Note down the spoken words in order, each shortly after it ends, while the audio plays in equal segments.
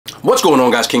What's going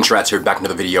on, guys? KingSchratz here, back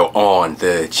another video on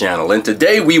the channel. And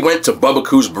today we went to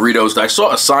Bubbakoo's Burritos. I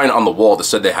saw a sign on the wall that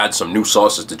said they had some new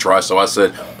sauces to try, so I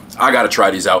said, I gotta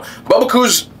try these out.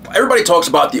 Bubbakoo's, everybody talks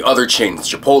about the other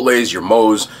chains, Chipotle's, your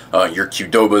Moe's, your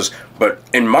Qdobas, but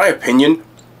in my opinion,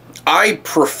 I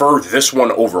prefer this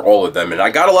one over all of them. And I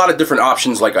got a lot of different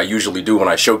options like I usually do when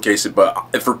I showcase it,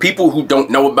 but for people who don't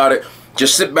know about it,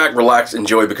 just sit back, relax,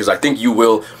 enjoy, because I think you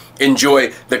will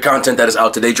enjoy the content that is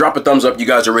out today. Drop a thumbs up. You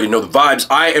guys already know the vibes.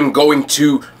 I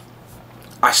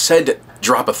said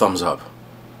drop a thumbs up.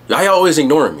 Y'all always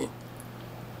ignoring me.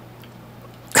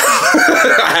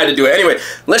 I had to do it. Anyway,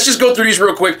 let's just go through these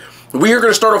real quick. We are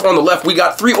going to start off on the left. We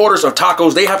got 3 orders of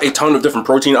tacos. They have a ton of different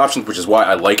protein options, which is why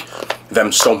I like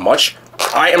them so much.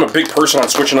 I am a big person on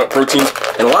switching up proteins,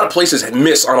 and a lot of places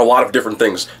miss on a lot of different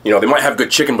things. You know, they might have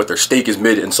good chicken, but their steak is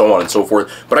mid, and so on and so forth.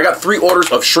 But I got 3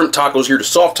 orders of shrimp tacos here, to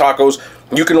soft tacos.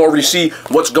 You can already see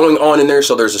what's going on in there.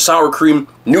 So there's a sour cream,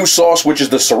 new sauce, which is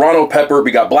the serrano pepper.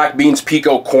 We got black beans,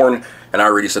 pico, corn, and I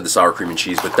already said the sour cream and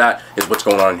cheese, but that is what's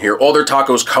going on in here. All their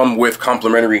tacos come with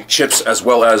complimentary chips as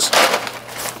well as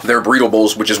their burrito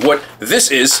bowls, which is what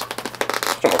this is.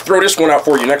 I'm gonna throw this one out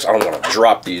for you next. I don't want to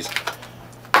drop these.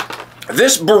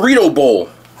 This burrito bowl,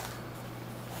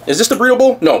 is this the burrito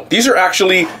bowl? No, these are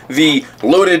actually the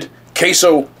loaded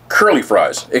queso curly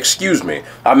fries. Excuse me,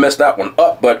 I messed that one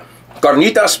up, but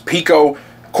carnitas, pico,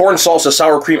 corn salsa,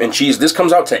 sour cream, and cheese. This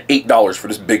comes out to $8 for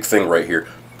this big thing right here.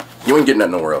 You ain't getting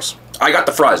that nowhere else. I got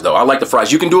the fries though. I like the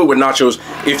fries. You can do it with nachos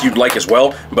if you'd like as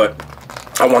well, but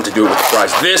I want to do it with the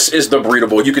fries. This is the burrito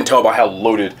bowl. You can tell by how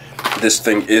loaded this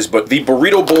thing is, but the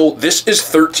burrito bowl, this is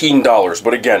 $13.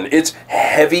 But again, it's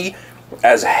heavy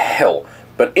as hell.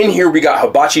 But in here we got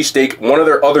hibachi steak, one of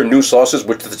their other new sauces,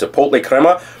 which is the chipotle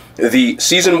crema, the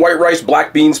seasoned white rice,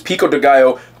 black beans, pico de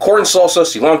gallo, corn salsa,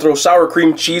 cilantro, sour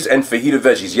cream, cheese, and fajita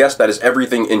veggies. Yes, that is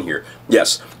everything in here.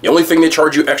 Yes, the only thing they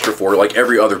charge you extra for, like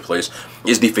every other place,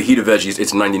 is the fajita veggies.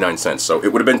 It's 99 cents. So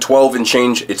it would have been 12 and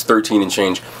change. It's 13 and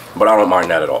change, but I don't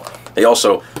mind that at all. They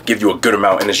also give you a good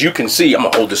amount, and as you can see, I'm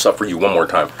gonna hold this up for you one more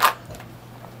time.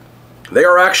 They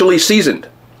are actually seasoned.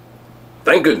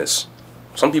 Thank goodness.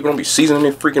 Some people don't be seasoning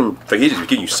their freaking fajitas, they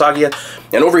get you soggy.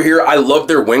 And over here, I love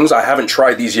their wings. I haven't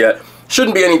tried these yet.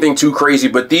 Shouldn't be anything too crazy,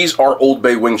 but these are Old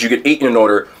Bay wings. You get 8 in an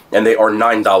order, and they are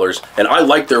 $9. And I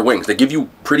like their wings. They give you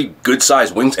pretty good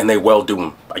sized wings, and they well do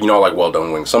them. You know, I like well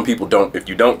done wings. Some people don't. If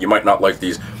you don't, you might not like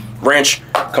these. Ranch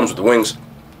comes with the wings.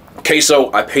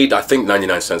 Queso, I paid, I think,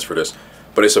 99 cents for this,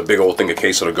 but it's a big old thing of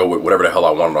queso to go with whatever the hell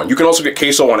I want it on. You can also get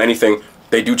queso on anything.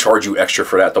 They do charge you extra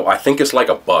for that, though. I think it's like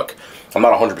 $1. I'm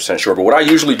not 100% sure, but what I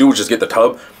usually do is just get the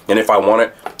tub, and if I want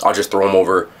it, I'll just throw them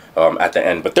over at the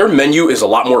end. But their menu is a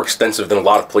lot more extensive than a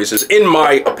lot of places, in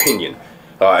my opinion,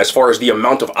 as far as the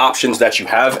amount of options that you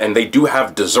have. And they do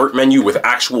have dessert menu with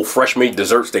actual fresh-made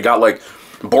desserts. They got like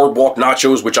boardwalk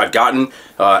nachos, which I've gotten,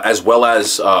 as well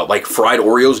as like fried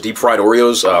Oreos, deep fried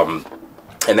Oreos,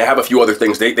 and they have a few other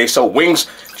things. They sell wings,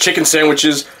 chicken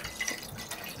sandwiches.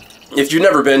 If you've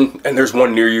never been and there's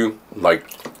one near you, like,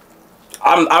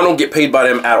 I don't get paid by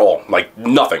them at all, like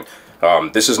nothing.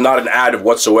 This is not an ad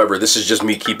whatsoever. This is just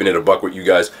me keeping it a buck with you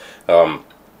guys. I'm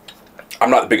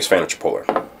not the biggest fan of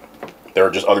Chipotle. There are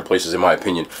just other places, in my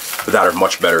opinion, that are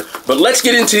much better. But let's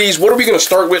get into these. What are we going to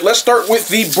start with? Let's start with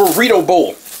the burrito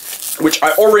bowl, which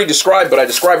I already described, but I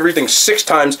described everything 6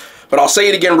 times. But I'll say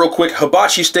it again real quick.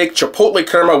 Hibachi steak, chipotle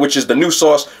crema, which is the new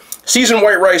sauce, seasoned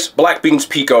white rice, black beans,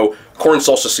 pico, corn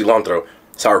salsa, cilantro,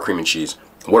 sour cream, and cheese.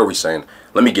 What are we saying?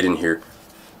 Let me get in here.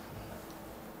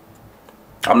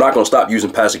 I'm not going to stop using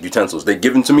plastic utensils. They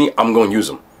give them to me, I'm going to use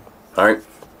them. Alright?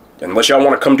 Unless y'all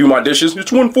want to come do my dishes,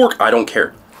 it's 1 fork. I don't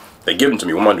care. They give them to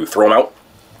me. What am I going to do? Throw them out?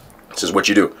 This is what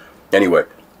you do. Anyway,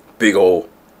 big old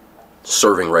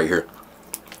serving right here.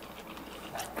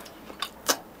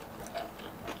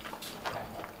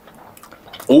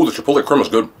 Oh, the chipotle crema is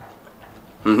good.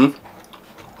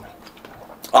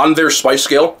 On their spice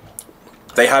scale,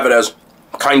 they have it as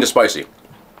kind of spicy.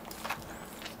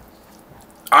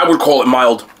 I would call it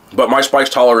mild, but my spice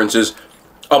tolerance is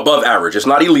above average. It's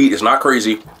not elite, it's not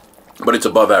crazy, but it's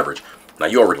above average. Now,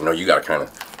 you already know you gotta kind of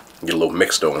get a little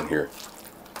mix dough in here.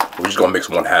 We're just gonna mix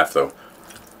 1/2 though.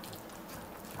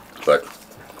 But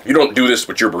if you don't do this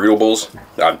with your burrito bowls,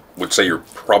 I would say you're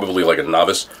probably like a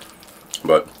novice.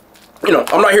 But, you know,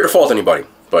 I'm not here to fault anybody.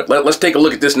 But let's take a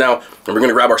look at this now, and we're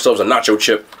gonna grab ourselves a nacho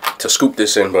chip to scoop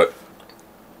this in, but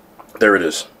there it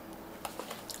is.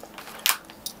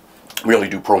 We only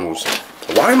do pro moves.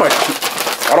 Why am I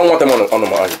don't want them on the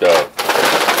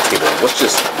table.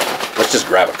 Let's just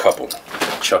grab a couple.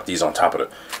 Chuck these on top of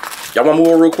it. Y'all want to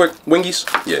move over real quick, wingies?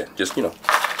 Yeah, just, you know,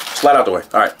 slide out the way.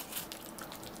 All right.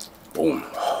 Boom.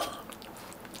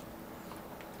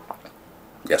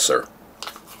 Yes, sir.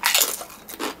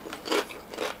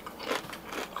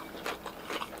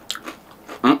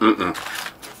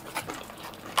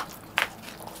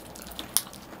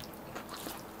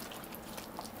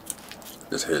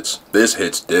 This hits. This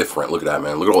hits different. Look at that,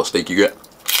 man. Look at all the steak you get.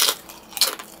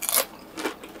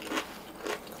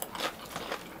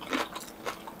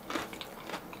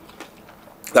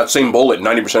 That same bowl at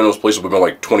 90% of those places would have been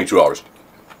like $22.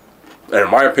 And in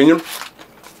my opinion,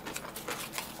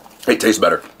 it tastes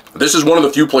better. This is one of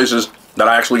the few places that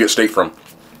I actually get steak from.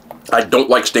 I don't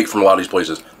like steak from a lot of these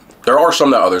places. There are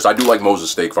some that others. I do like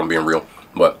Moses steak, if I'm being real.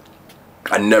 But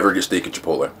I never get steak at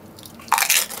Chipotle.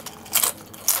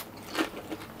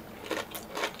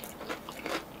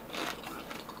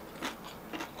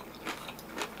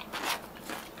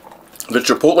 The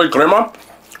Chipotle crema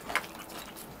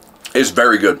is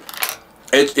very good.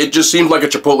 It just seems like a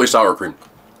Chipotle sour cream,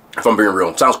 if I'm being real.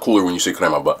 It sounds cooler when you say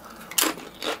crema, but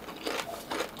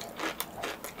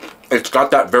it's got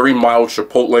that very mild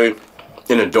Chipotle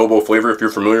in adobo flavor, if you're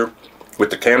familiar with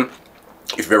the can.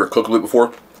 If you've ever cooked with it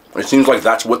before, it seems like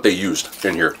that's what they used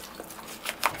in here.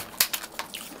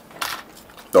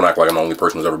 Don't act like I'm the only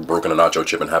person who's ever broken a nacho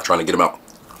chip in half trying to get them out.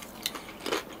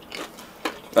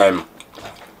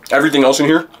 Everything else in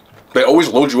here, they always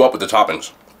load you up with the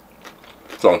toppings.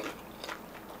 So,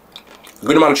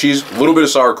 good amount of cheese, a little bit of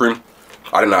sour cream.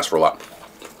 I didn't ask for a lot.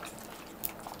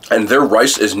 And their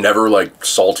rice is never like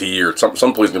salty, or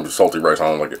some places can be salty rice.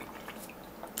 I don't like it.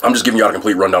 I'm just giving you a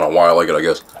complete rundown on why I like it, I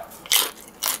guess.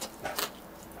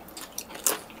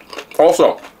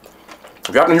 Also, if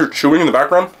you happen to hear chewing in the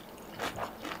background,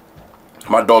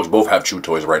 my dogs both have chew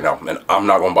toys right now, and I'm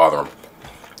not going to bother them.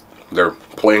 They're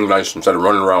playing nice instead of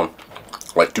running around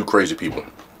like two crazy people.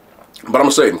 But I'm going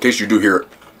to say, in case you do hear it,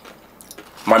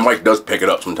 my mic does pick it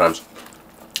up sometimes.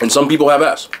 And some people have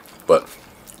ass. But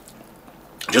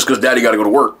just because daddy got to go to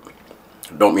work,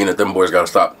 don't mean that them boys got to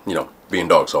stop, you know, being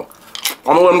dogs. So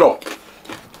I'm going to let them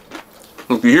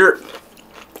go. If you hear it,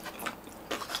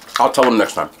 I'll tell them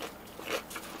next time.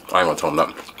 I ain't going to tell them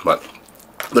nothing. But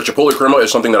the Chipotle crema is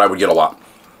something that I would get a lot.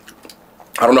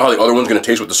 I don't know how the other one's going to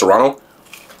taste with the Serrano.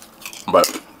 But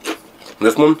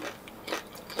this one,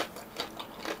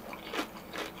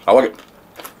 I like it.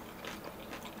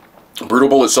 Burrito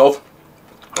bowl itself,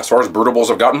 as far as burrito bowls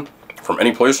I've gotten from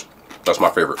any place, that's my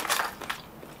favorite.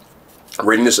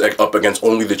 Rating this up against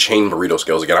only the chain burrito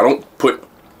scales. Again, I don't put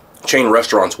chain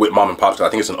restaurants with mom and pops because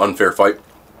I think it's an unfair fight.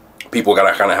 People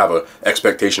gotta kind of have an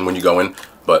expectation when you go in,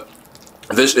 but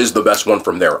this is the best one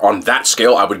from there. On that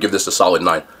scale, I would give this a solid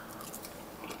 9.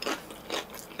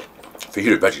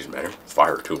 Fajita veggies, man,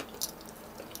 fire too.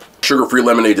 Sugar-free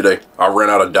lemonade today. I ran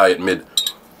out of diet mid.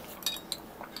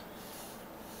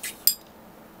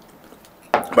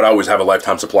 But I always have a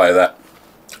lifetime supply of that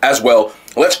as well.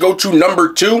 Let's go to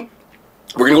number 2.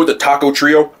 We're gonna go with the taco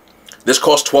trio. This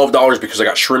cost $12 because I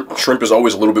got shrimp. Shrimp is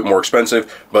always a little bit more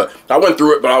expensive, but I went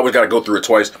through it, but I always gotta go through it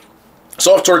twice.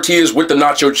 Soft tortillas with the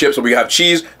nacho chips. So we have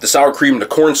cheese, the sour cream, the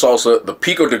corn salsa, the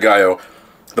pico de gallo,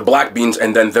 the black beans,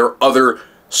 and then their other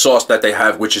sauce that they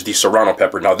have, which is the serrano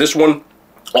pepper. Now this one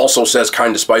also says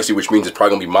kind of spicy, which means it's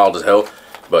probably gonna be mild as hell,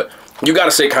 but you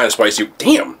gotta say kind of spicy.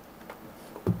 Damn.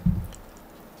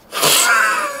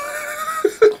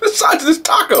 The size of this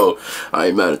taco. I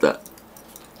ain't mad at that.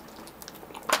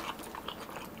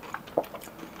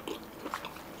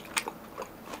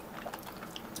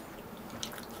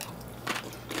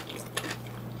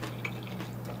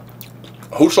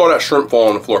 Who saw that shrimp fall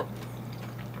on the floor?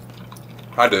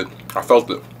 I did. I felt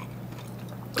it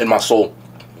in my soul.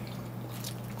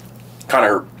 Kind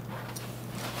of hurt.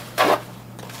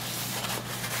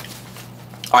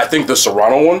 I think the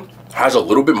Serrano one has a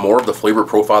little bit more of the flavor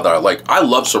profile that I like. I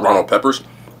love Serrano peppers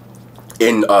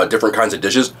in different kinds of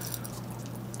dishes.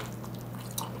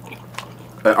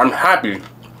 And I'm happy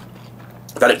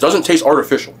that it doesn't taste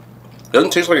artificial. It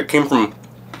doesn't taste like it came from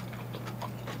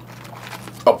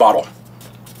a bottle.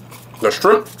 The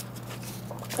shrimp,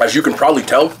 as you can probably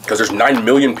tell, because there's 9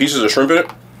 million pieces of shrimp in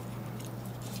it,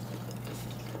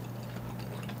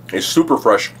 it's super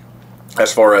fresh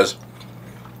as far as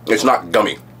it's not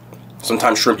gummy.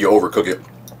 Sometimes shrimp, you overcook it.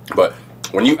 But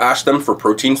when you ask them for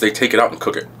proteins, they take it out and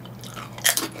cook it.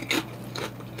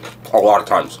 A lot of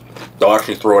times. They'll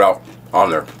actually throw it out on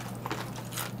there.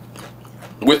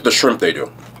 With the shrimp, they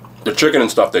do. The chicken and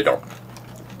stuff, they don't.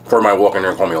 Ford might walk in there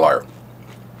and call me a liar.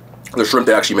 The shrimp,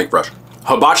 they actually make fresh.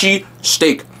 Hibachi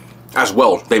steak as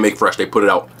well, they make fresh. They put it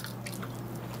out.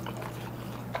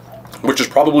 Which is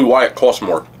probably why it costs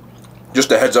more.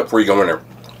 Just a heads up before you go in there.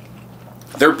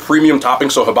 They're premium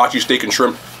toppings, so hibachi steak and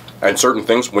shrimp, and certain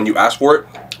things, when you ask for it,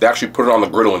 they actually put it on the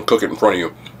griddle and cook it in front of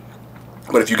you.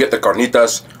 But if you get the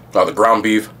carnitas, the ground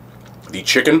beef, the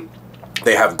chicken,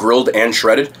 they have grilled and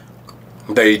shredded.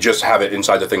 They just have it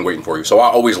inside the thing waiting for you. So I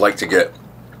always like to get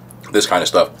this kind of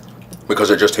stuff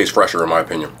because it just tastes fresher in my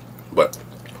opinion. But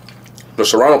the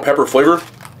serrano pepper flavor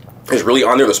is really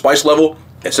on there. The spice level,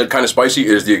 it said kind of spicy,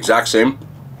 is the exact same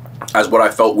as what I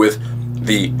felt with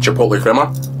the chipotle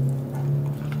crema.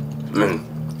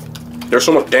 There's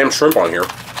so much damn shrimp on here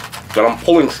that I'm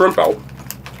pulling shrimp out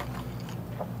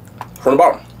from the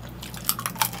bottom.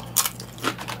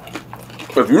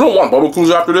 If you don't want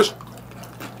Bubbakoos after this,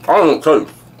 I don't know what to tell you.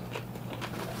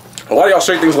 A lot of y'all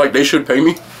say things like they should pay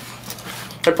me.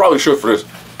 They probably should for this,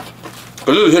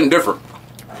 because this is hitting different.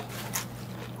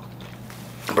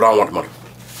 But I don't want the money.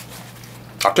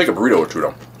 I'll take a burrito or two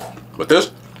though. But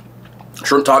this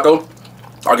shrimp taco,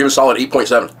 I'll give it a solid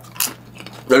 8.7.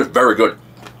 That is very good.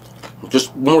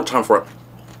 Just one more time for it.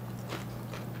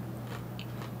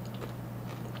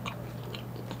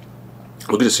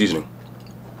 Look at the seasoning.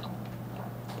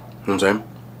 You know what I'm saying?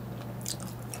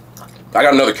 I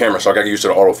got another camera, so I got to get used to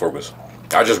the autofocus.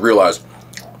 I just realized,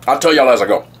 I'll tell y'all as I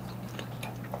go.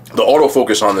 The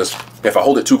autofocus on this, if I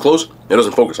hold it too close, it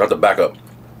doesn't focus. I have to back up.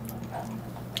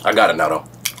 I got it now though.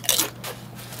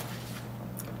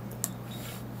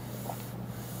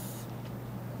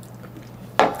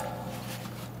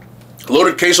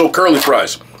 Loaded queso curly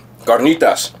fries,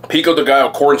 carnitas, pico de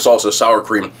gallo corn salsa, sour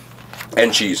cream,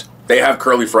 and cheese. They have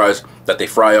curly fries that they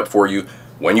fry up for you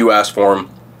when you ask for them,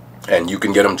 and you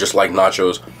can get them just like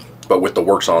nachos, but with the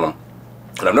works on them.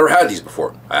 And I've never had these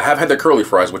before. I have had the curly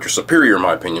fries, which are superior in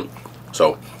my opinion.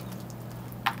 So,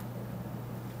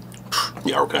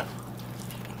 yeah, okay.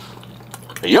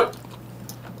 Yep.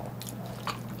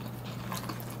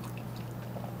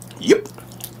 Yep.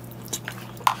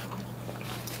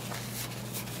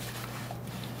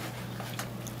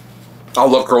 I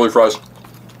love curly fries.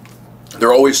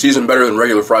 They're always seasoned better than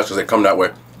regular fries because they come that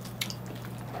way.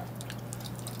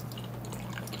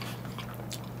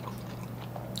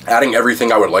 Adding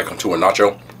everything I would like onto a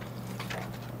nacho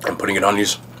and putting it on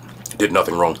these did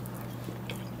nothing wrong.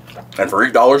 And for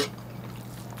 $8,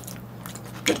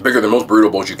 it's bigger than most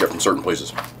burrito bowls you get from certain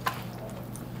places.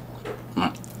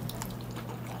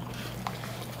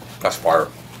 That's fire.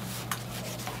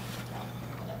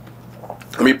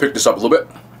 Let me pick this up a little bit.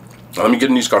 Now let me get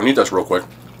in these carnitas real quick.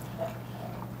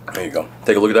 There you go.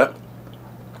 Take a look at that.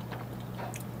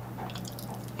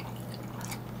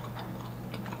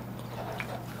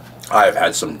 I have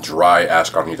had some dry ass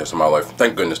carnitas in my life.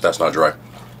 Thank goodness that's not dry.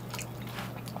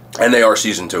 And they are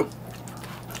seasoned too.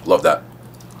 Love that.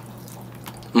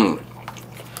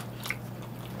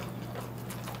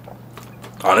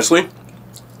 Honestly,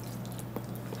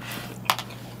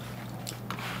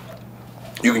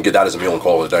 you can get that as a meal and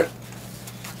call it a day.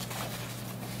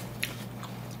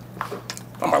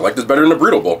 I might like this better than the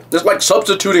burrito bowl. It's like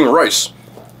substituting rice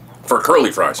for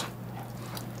curly fries.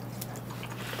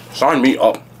 Sign me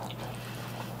up.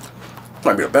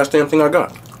 Might be the best damn thing I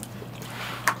got.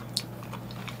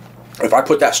 If I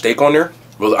put that steak on there,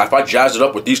 well, if I jazz it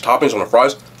up with these toppings on the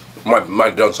fries, might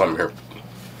have done something here.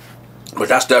 But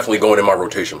that's definitely going in my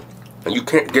rotation. And you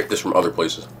can't get this from other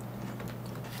places.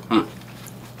 I'm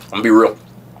gonna be real.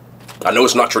 I know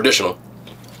it's not traditional,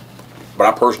 but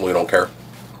I personally don't care.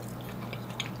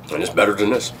 And it's better than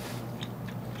this.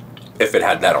 If it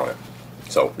had that on it.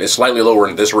 So it's slightly lower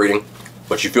in this rating,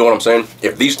 but you feel what I'm saying?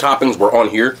 If these toppings were on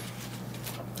here,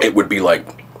 it would be like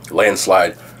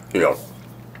landslide, you know,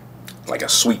 like a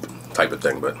sweep type of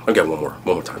thing. But again, one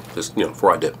more time, just, you know,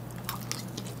 before I dip.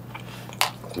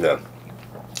 Yeah.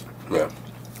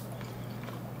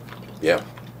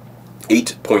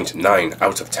 8.9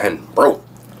 out of 10, bro.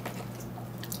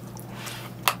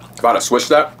 If I'd have switched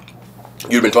that,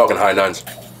 you'd been talking high nines.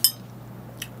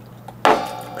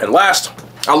 And last,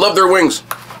 I love their wings.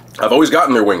 I've always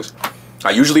gotten their wings.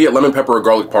 I usually get lemon pepper or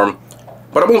garlic parm,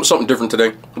 but I want something different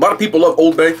today. A lot of people love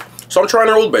Old Bay, so I'm trying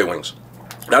their Old Bay wings.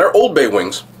 Now their Old Bay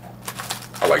wings,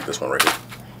 I like this one right here.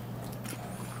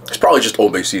 It's probably just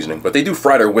Old Bay seasoning, but they do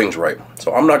fry their wings right,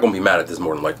 so I'm not going to be mad at this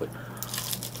more than likely.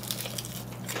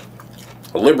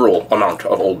 A liberal amount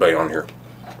of Old Bay on here.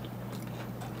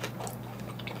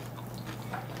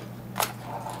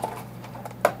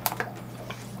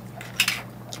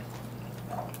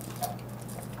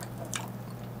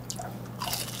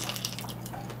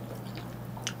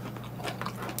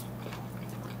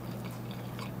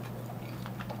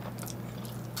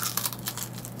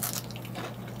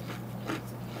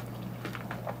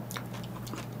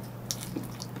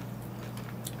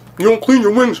 You don't clean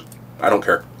your wings. I don't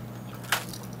care.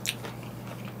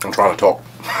 I'm trying to talk.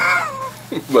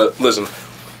 But listen,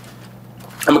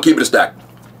 I'm gonna keep it a stack.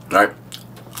 All right.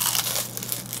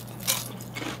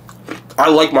 I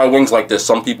like my wings like this.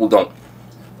 Some people don't.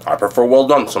 I prefer well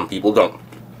done. Some people don't.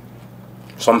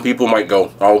 Some people might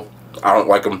go, oh, I don't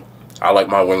like them. I like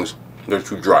my wings. They're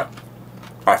too dry.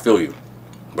 I feel you.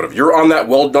 But if you're on that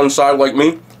well done side like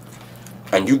me,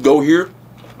 and you go here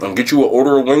and get you an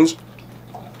order of wings,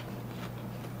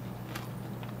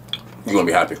 you're gonna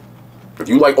be happy. If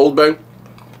you like Old Bay,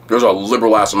 there's a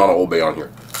liberal ass amount of Old Bay on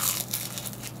here.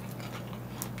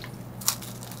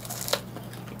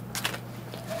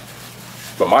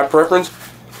 But my preference,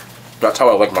 that's how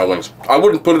I like my wings. I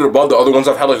wouldn't put it above the other ones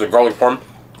I've had, like the garlic parm.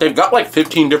 They've got like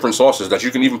 15 different sauces that you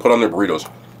can even put on their burritos.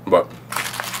 But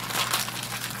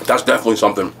that's definitely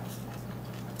something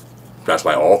that's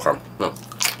like, oh, okay. No.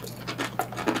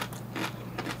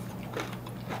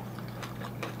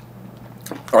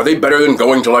 Are they better than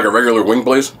going to like a regular wing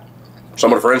place?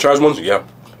 Some of the franchise ones? Yeah.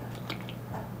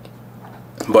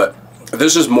 But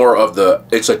this is more of the,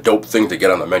 it's a dope thing to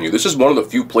get on the menu. This is one of the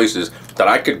few places that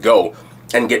I could go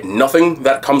and get nothing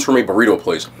that comes from a burrito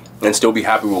place and still be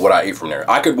happy with what I ate from there.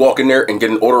 I could walk in there and get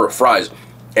an order of fries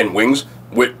and wings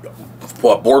with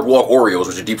boardwalk Oreos,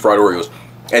 which are deep fried Oreos,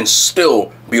 and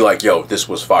still be like, yo, this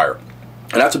was fire.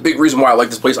 And that's a big reason why I like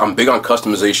this place. I'm big on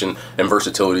customization and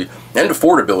versatility and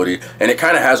affordability, and it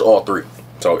kind of has all three.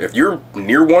 So if you're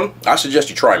near one, I suggest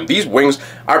you try them. These wings,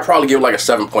 I'd probably give like a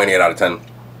 7.8 out of 10.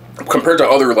 Compared to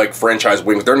other like franchise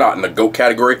wings, they're not in the GOAT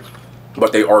category,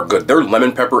 but they are good. Their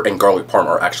lemon pepper and garlic parm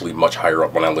are actually much higher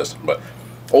up on that list. But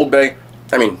Old Bay,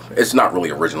 I mean, it's not really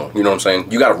original. You know what I'm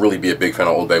saying? You got to really be a big fan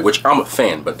of Old Bay, which I'm a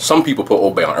fan, but some people put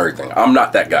Old Bay on everything. I'm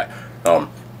not that guy.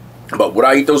 But would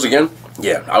I eat those again?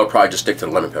 Yeah, I would probably just stick to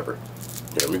the lemon pepper.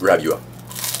 Here, let me grab you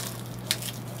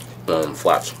a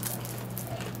flaps.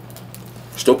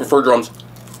 Still prefer drums.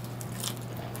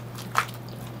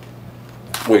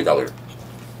 We'll eat that later.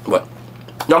 But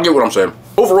y'all get what I'm saying.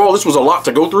 Overall, this was a lot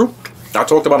to go through. I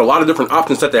talked about a lot of different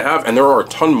options that they have, and there are a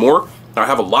ton more. I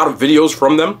have a lot of videos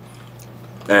from them,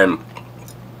 and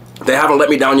they haven't let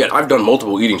me down yet. I've done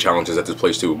multiple eating challenges at this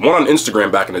place too. One on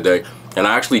Instagram back in the day, and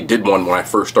I actually did one when I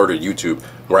first started YouTube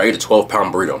where I ate a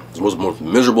 12-pound burrito. It's one of the most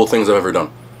miserable things I've ever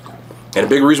done. And a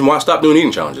big reason why I stopped doing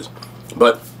eating challenges.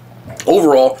 But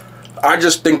overall, I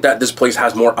just think that this place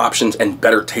has more options and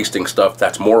better tasting stuff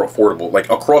that's more affordable, like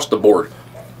across the board,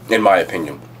 in my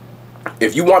opinion.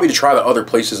 If you want me to try the other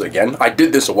places again, I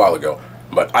did this a while ago,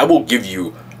 but I will give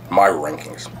you my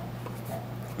rankings.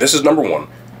 This is number 1,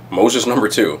 Moses number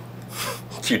 2,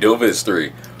 Qdoba is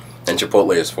 3, and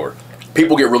Chipotle is 4.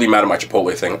 People get really mad at my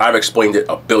Chipotle thing. I've explained it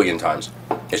a billion times.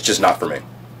 It's just not for me.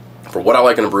 For what I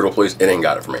like in a burrito place, it ain't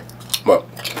got it for me. But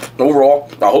overall,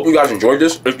 I hope you guys enjoyed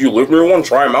this. If you live near one,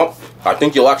 try them out. I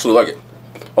think you'll actually like it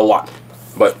a lot.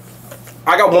 But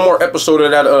I got one more episode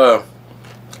of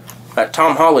that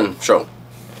Tom Holland show.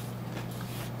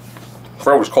 I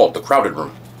forgot what it's called, The Crowded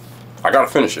Room. I gotta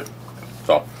finish it.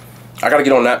 So I gotta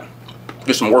get on that,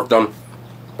 get some work done.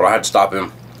 But I had to stop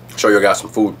in, show you guys some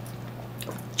food,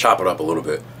 chop it up a little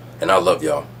bit. And I love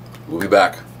y'all. We'll be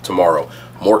back tomorrow.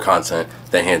 More content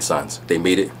than hand signs. They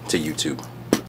made it to YouTube.